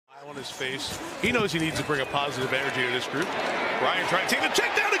On his face. He knows he needs to bring a positive energy to this group. Ryan trying to take the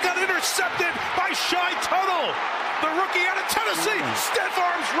check down and got intercepted by Shy Tuttles, the rookie out of Tennessee. Stiff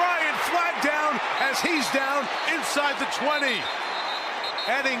arms Ryan, flag down as he's down inside the 20.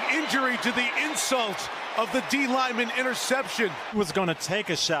 Adding injury to the insult of the D lineman interception. He was going to take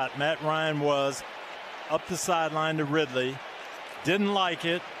a shot. Matt Ryan was up the sideline to Ridley. Didn't like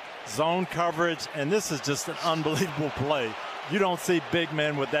it. Zone coverage, and this is just an unbelievable play. You don't see big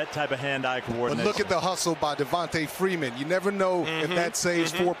men with that type of hand-eye coordination. But look at the hustle by Devontae Freeman. You never know if that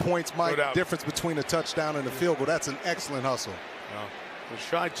saves 4 points. Might the difference between a touchdown and a field goal. That's an excellent hustle. Well,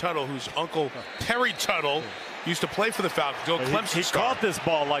 Shy Tuttle, whose uncle Perry Tuttle used to play for the Falcons. He caught this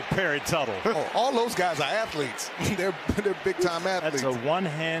ball like Perry Tuttle. All those guys are athletes. They're big-time athletes. That's a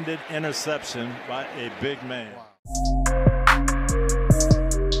one-handed interception by a big man. Wow.